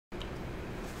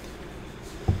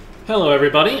Hello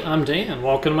everybody, I'm Dan.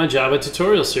 Welcome to my Java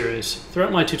tutorial series.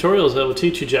 Throughout my tutorials I will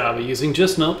teach you Java using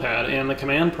just Notepad and the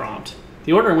command prompt.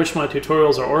 The order in which my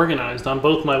tutorials are organized on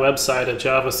both my website at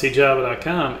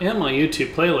javacjava.com and my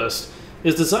YouTube playlist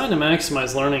is designed to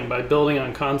maximize learning by building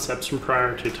on concepts from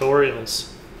prior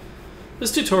tutorials.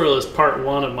 This tutorial is part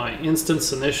one of my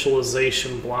instance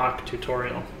initialization block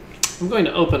tutorial. I'm going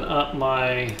to open up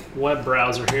my web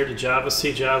browser here to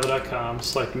javacjava.com,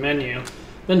 select menu,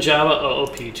 then Java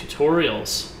OOP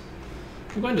Tutorials.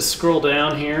 I'm going to scroll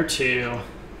down here to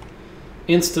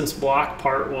Instance Block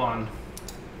Part 1.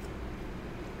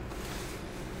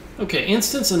 Okay,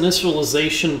 Instance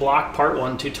Initialization Block Part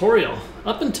 1 Tutorial.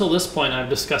 Up until this point I've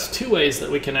discussed two ways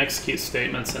that we can execute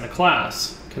statements in a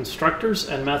class, constructors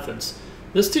and methods.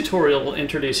 This tutorial will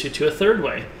introduce you to a third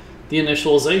way, the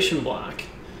initialization block.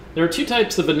 There are two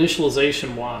types of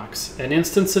initialization blocks, an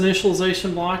instance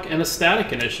initialization block and a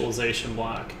static initialization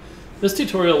block. This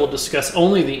tutorial will discuss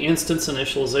only the instance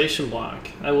initialization block.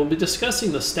 I will be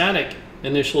discussing the static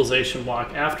initialization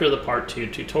block after the Part 2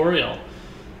 tutorial.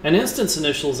 An instance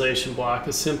initialization block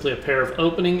is simply a pair of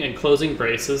opening and closing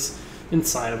braces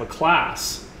inside of a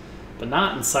class, but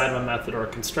not inside of a method or a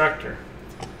constructor.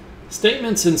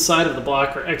 Statements inside of the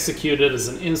block are executed as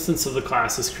an instance of the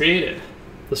class is created.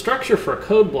 The structure for a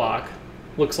code block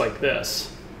looks like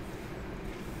this.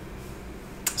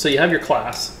 So you have your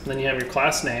class, then you have your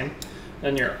class name,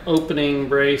 then your opening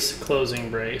brace, closing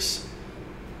brace,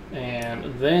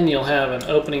 and then you'll have an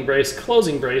opening brace,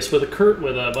 closing brace with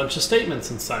a bunch of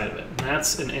statements inside of it. And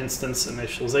that's an instance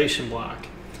initialization block.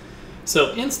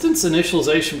 So instance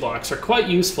initialization blocks are quite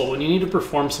useful when you need to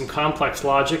perform some complex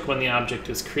logic when the object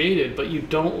is created, but you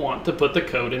don't want to put the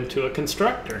code into a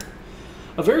constructor.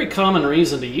 A very common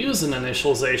reason to use an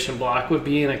initialization block would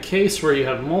be in a case where you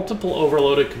have multiple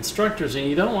overloaded constructors and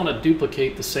you don't want to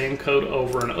duplicate the same code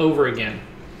over and over again.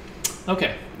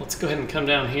 Okay, let's go ahead and come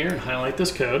down here and highlight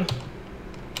this code.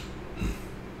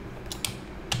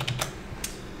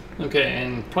 Okay,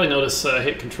 and probably notice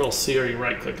hit Control-C or you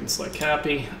right-click and select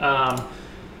copy.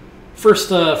 First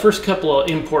couple of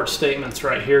import statements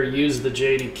right here use the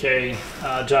JDK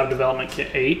Java Development Kit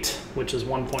 8, which is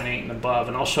 1.8 and above,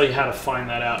 and I'll show you how to find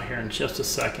that out here in just a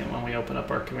second when we open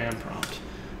up our command prompt.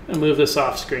 I'm going to move this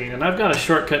off screen, and I've got a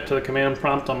shortcut to the command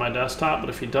prompt on my desktop, but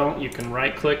if you don't, you can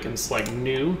right-click and select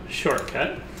New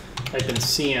Shortcut, type in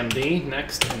CMD,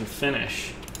 Next, and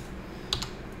Finish.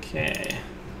 Okay.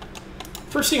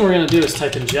 First thing we're going to do is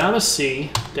type in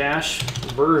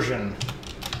javac-version.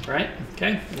 Right?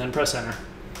 Okay, and then press enter.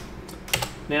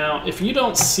 Now, if you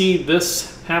don't see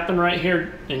this happen right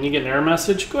here and you get an error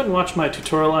message, go ahead and watch my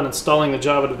tutorial on installing the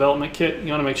Java Development Kit. You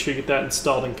want to make sure you get that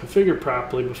installed and configured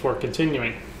properly before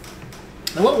continuing.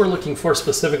 Now, what we're looking for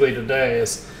specifically today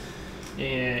is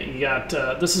you got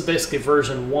this is basically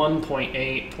version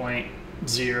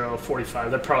 1.8.045.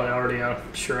 They're probably already,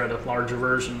 I'm sure, at a larger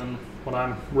version than what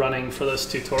I'm running for this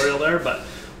tutorial there, but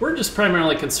we're just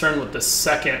primarily concerned with the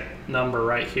second number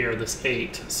right here, this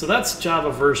 8. So that's Java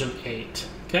version 8,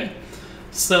 okay?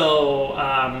 So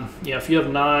yeah, if you have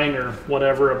 9 or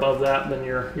whatever above that, then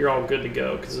you're all good to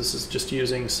go, because this is just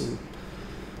using some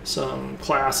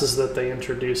classes that they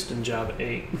introduced in Java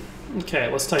 8.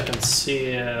 Okay, let's type in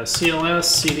CLS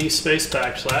CD space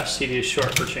 /. CD is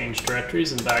short for change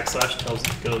directories, and / tells it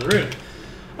to go to the root.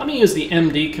 I'm going to use the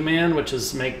MD command, which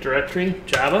is make directory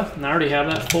Java, and I already have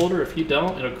that folder. If you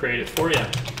don't, it'll create it for you.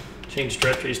 Change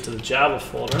directories to the Java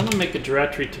folder. I'm going to make a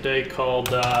directory today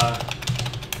called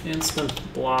instance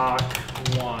block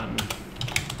 1.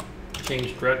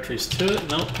 Change directories to it.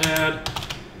 Notepad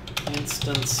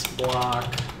instance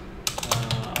block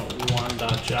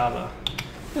 1.java.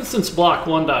 Instance block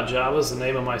 1.java is the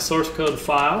name of my source code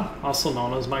file, also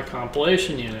known as my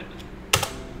compilation unit.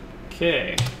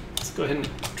 Okay. Let's go ahead and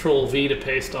Control-V to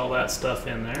paste all that stuff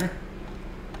in there.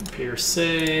 Appear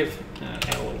save,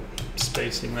 add a little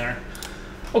spacing there.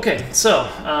 Okay, so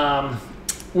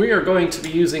we are going to be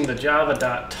using the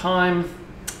java.time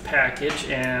package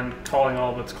and calling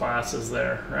all of its classes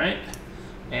there, right?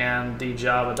 And the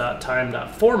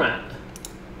java.time.format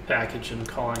package and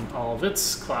calling all of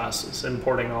its classes,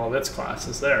 importing all of its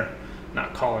classes there.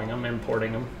 Not calling them,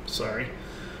 importing them, sorry.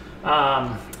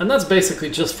 And that's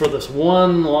basically just for this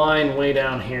one line way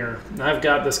down here. And I've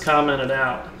got this commented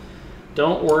out.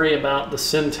 Don't worry about the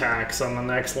syntax on the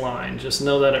next line. Just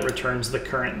know that it returns the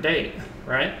current date,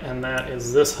 right? And that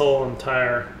is this whole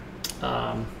entire,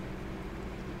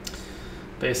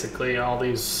 basically all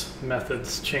these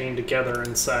methods chained together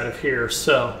inside of here.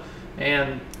 So,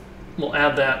 and we'll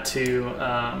add that to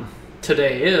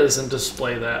today is and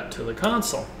display that to the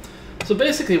console. So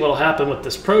basically what will happen with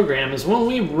this program is when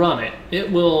we run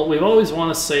it, we always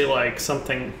want to say like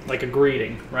something like a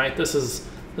greeting, right? This is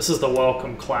the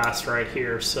welcome class right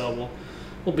here. So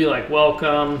we'll be like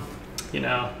welcome, you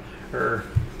know, or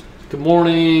good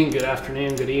morning, good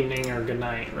afternoon, good evening, or good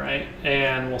night, right?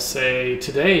 And we'll say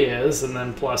today is, and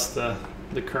then plus the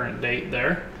current date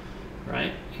there,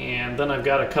 right? And then I've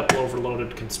got a couple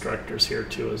overloaded constructors here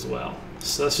too as well.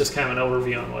 So that's just kind of an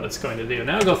overview on what it's going to do.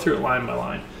 Now I'll go through it line by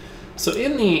line. So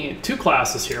in the two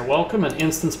classes here, welcome and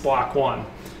instance block 1.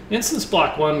 Instance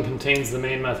block 1 contains the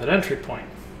main method entry point.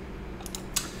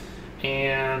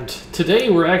 And today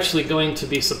we're actually going to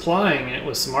be supplying it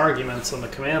with some arguments on the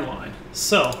command line.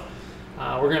 So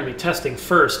we're going to be testing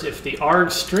first if the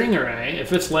arg string array,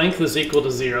 if its length is equal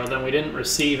to 0, then we didn't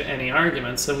receive any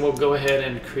arguments, and we'll go ahead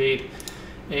and create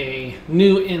a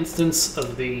new instance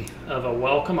of a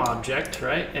welcome object,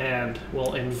 right? And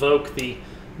we'll invoke the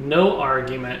no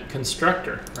argument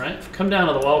constructor, right? If we come down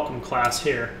to the welcome class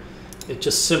here, it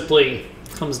just simply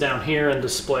comes down here and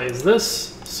displays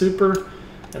this super,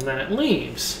 and then it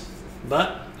leaves.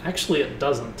 But actually it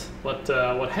doesn't.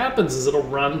 What happens is it'll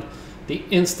run the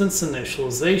instance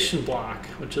initialization block,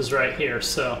 which is right here.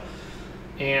 So,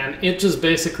 and it just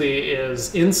basically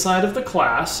is inside of the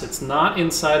class. It's not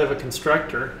inside of a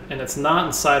constructor, and it's not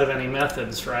inside of any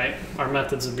methods, right? Our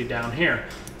methods would be down here.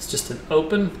 It's just an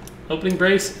opening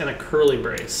brace and a curly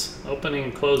brace. Opening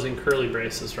and closing curly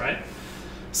braces, right?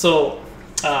 So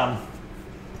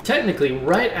technically,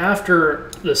 right after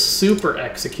the super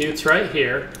executes right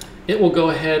here, it will go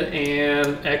ahead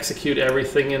and execute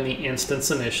everything in the instance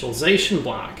initialization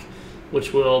block,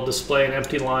 which will display an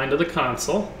empty line to the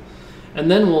console. And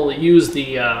then we'll use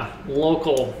the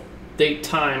local date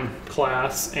time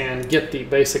class and get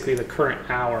basically the current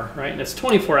hour, right? And it's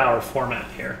 24-hour format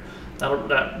here.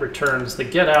 That returns the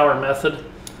get hour method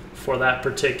for that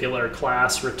particular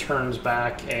class, returns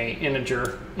back an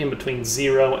integer in between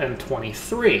 0 and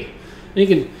 23. And you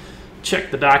can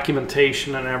check the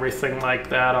documentation and everything like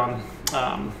that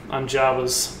on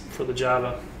Java's, for the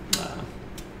Java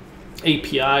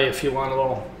API if you want a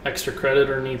little extra credit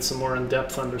or need some more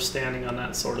in-depth understanding on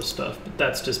that sort of stuff. But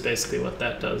that's just basically what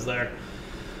that does there.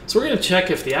 So we're going to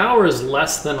check if the hour is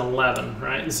less than 11,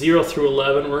 right? 0 through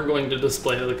 11, we're going to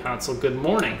display to the console good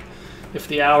morning. If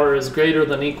the hour is greater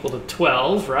than or equal to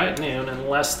 12, right, noon, and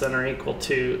less than or equal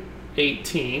to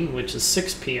 18, which is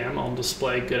 6 p.m., I'll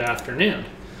display good afternoon.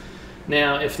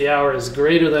 Now, if the hour is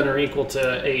greater than or equal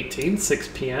to 18, 6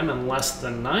 p.m., and less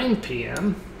than 9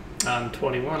 p.m., on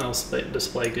 21, I'll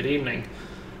display good evening.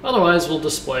 Otherwise, we'll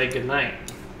display good night.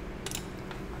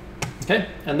 Okay,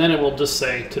 and then it will just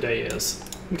say today is.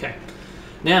 Okay,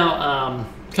 now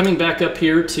coming back up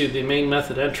here to the main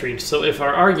method entry. So if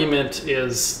our argument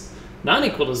is not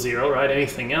equal to 0, right,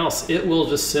 anything else, it will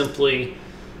just simply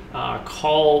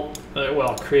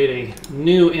create a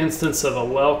new instance of a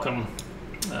welcome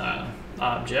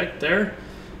object there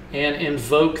and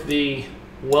invoke the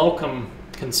welcome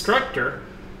constructor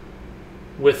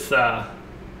with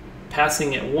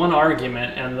passing it one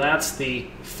argument, and that's the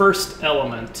first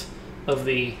element of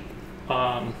the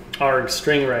arg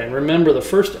string array. And remember, the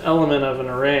first element of an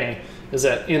array is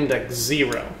at index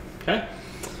 0. Okay,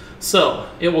 so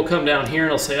it will come down here and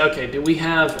it'll say, okay, do we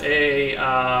have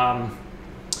a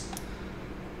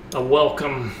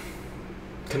welcome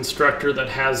constructor that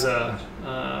has a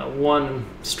one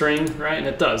string, right? And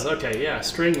it does. Okay, yeah,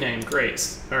 string name,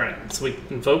 great. All right, so we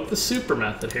invoke the super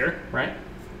method here, right?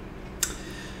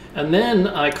 And then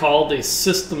I call the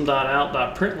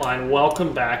system.out.println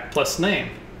welcome back plus name.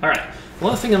 All right,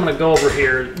 one thing I'm going to go over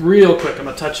here real quick, I'm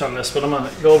going to touch on this, but I'm going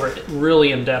to go over it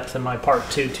really in depth in my part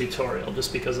 2 tutorial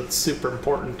just because it's super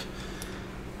important.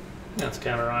 That's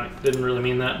kind of ironic, didn't really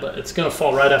mean that, but it's going to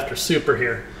fall right after super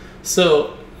here.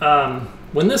 So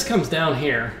when this comes down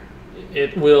here,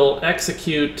 it will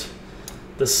execute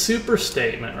the super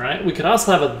statement, right? We could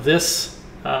also have a this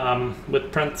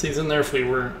with parentheses in there if we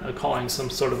were calling some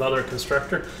sort of other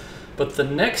constructor. But the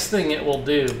next thing it will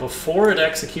do before it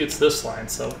executes this line,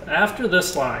 so after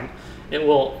this line, it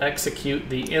will execute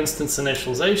the instance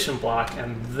initialization block,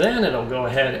 and then it'll go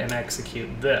ahead and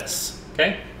execute this,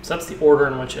 okay? So that's the order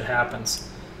in which it happens.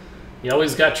 You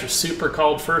always got your super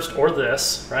called first, or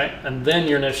this, right? And then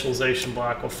your initialization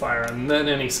block will fire, and then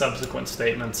any subsequent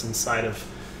statements inside of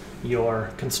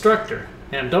your constructor.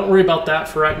 And don't worry about that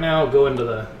for right now. I'll go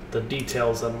into the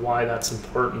details on why that's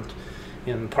important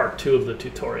in part 2 of the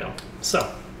tutorial.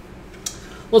 So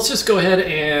let's just go ahead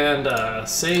and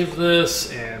save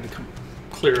this and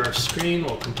clear our screen.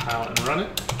 We'll compile and run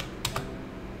it.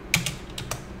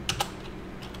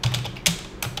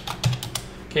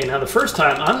 Okay, now the first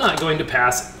time I'm not going to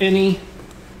pass any,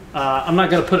 I'm not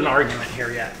going to put an argument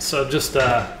here yet. So just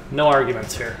no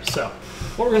arguments here. So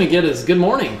what we're going to get is good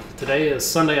morning. Today is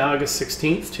Sunday, August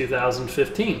 16th,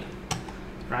 2015,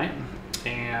 right?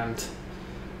 And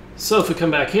so if we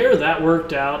come back here, that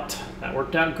worked out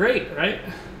great, right?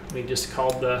 We just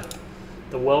called the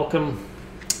welcome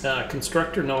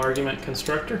constructor, no argument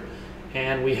constructor,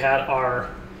 and we had our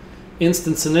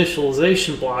instance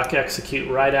initialization block execute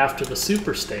right after the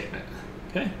super statement.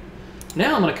 Okay.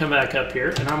 Now I'm going to come back up here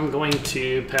and I'm going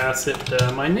to pass it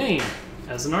my name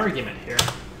as an argument here.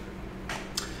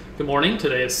 Good morning.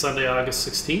 Today is Sunday, August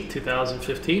 16th,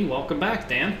 2015. Welcome back,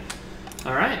 Dan.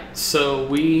 All right. So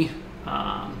we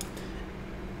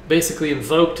basically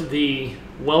invoked the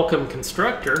welcome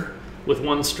constructor with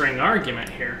one string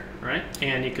argument here, right?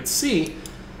 And you could see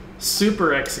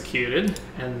super executed,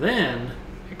 and then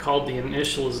it called the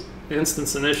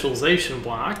instance initialization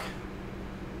block,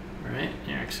 right?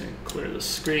 Actually, clear the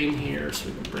screen here so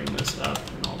we can bring this up,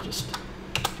 and I'll just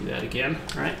do that again,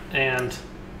 right? And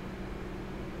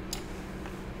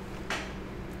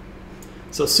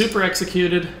so super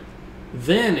executed,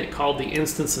 then it called the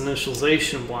instance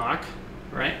initialization block,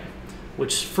 right?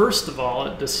 Which first of all,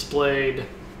 it displayed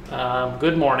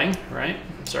good morning, right?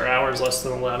 So our hour is less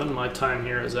than 11. My time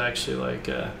here is actually like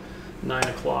 9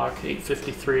 o'clock,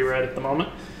 8:53 right at the moment.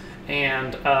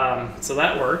 And so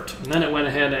that worked. And then it went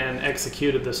ahead and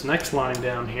executed this next line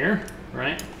down here,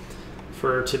 right?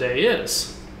 For today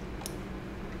is.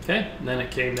 Okay, and then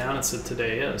it came down and said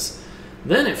today is.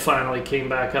 Then it finally came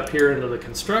back up here into the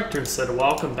constructor and said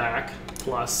welcome back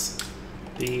plus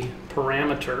the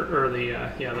parameter, or the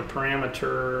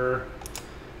parameter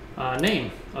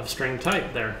name of string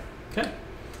type there. Okay,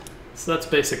 so that's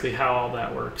basically how all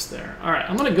that works there. All right,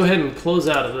 I'm going to go ahead and close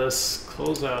out of this,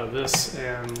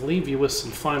 and leave you with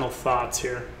some final thoughts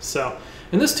here. So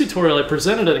in this tutorial, I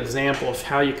presented an example of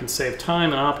how you can save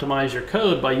time and optimize your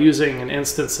code by using an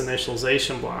instance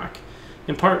initialization block.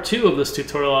 In part 2 of this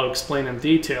tutorial, I'll explain in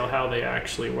detail how they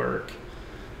actually work.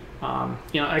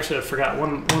 Actually, I forgot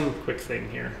one quick thing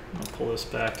here. I'll pull this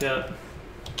back up.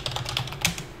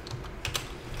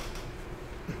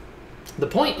 The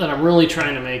point that I'm really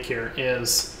trying to make here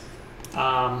is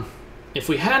if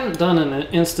we hadn't done an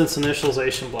instance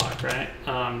initialization block, right?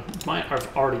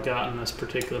 I've already gotten this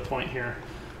particular point here.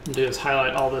 What I'll do is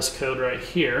highlight all this code right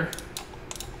here.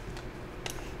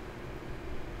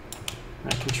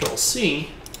 Right, Control C.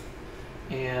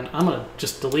 And I'm going to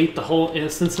just delete the whole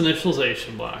instance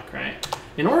initialization block, right?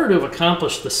 In order to have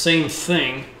accomplished the same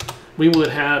thing, we would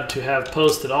have to have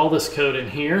posted all this code in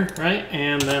here, right?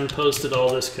 And then posted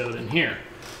all this code in here.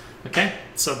 Okay?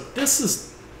 So this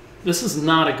is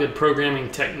not a good programming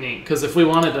technique, because if we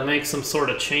wanted to make some sort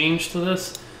of change to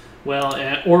this, well,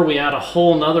 or we add a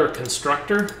whole nother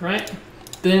constructor, right?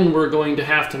 Then we're going to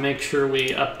have to make sure we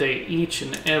update each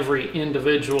and every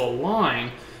individual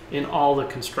line in all the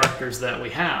constructors that we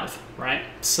have, right?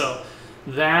 So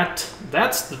that's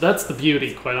the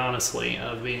beauty, quite honestly,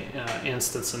 of the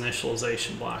instance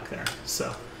initialization block there.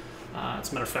 So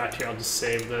as a matter of fact, here I'll just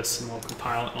save this and we'll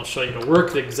compile it, and I'll show you to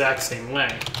work the exact same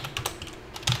way.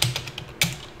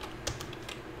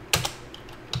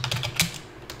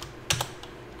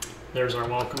 There's our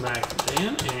welcome back to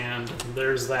Dan, and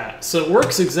there's that. So it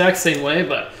works exact same way,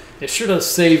 but it sure does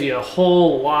save you a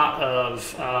whole lot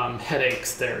of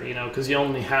headaches there, you know, because you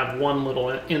only have one little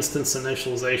instance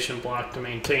initialization block to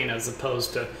maintain, as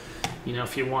opposed to, you know,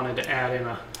 if you wanted to add in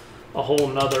a whole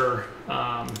nother,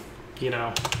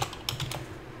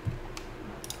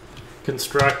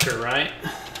 constructor, right?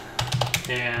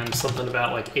 And something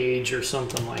about like age or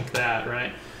something like that,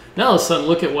 right? Now all of a sudden,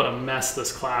 look at what a mess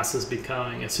this class is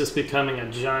becoming. It's just becoming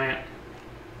a giant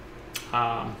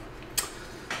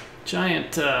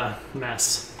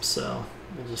mess. So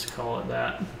we'll just call it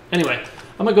that. Anyway,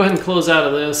 I'm going to go ahead and close out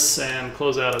of this and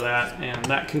close out of that. And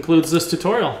that concludes this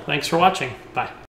tutorial. Thanks for watching. Bye.